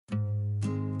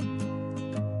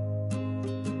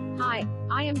Hi,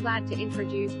 I am glad to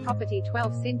introduce property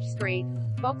 12 Cinch Street,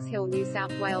 Box Hill, New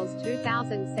South Wales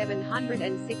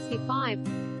 2765.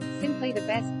 Simply the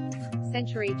best.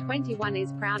 Century 21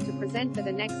 is proud to present for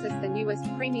the Nexus the newest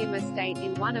premium estate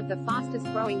in one of the fastest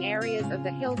growing areas of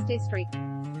the Hills District.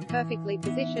 Perfectly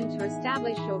positioned to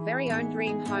establish your very own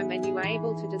dream home, and you are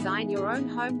able to design your own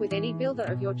home with any builder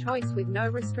of your choice with no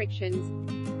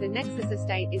restrictions. The Nexus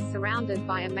estate is surrounded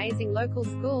by amazing local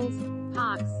schools,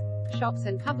 parks, shops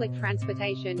and public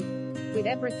transportation. With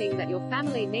everything that your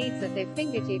family needs at their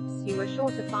fingertips, you are sure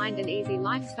to find an easy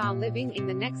lifestyle living in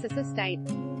the Nexus estate.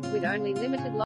 With only limited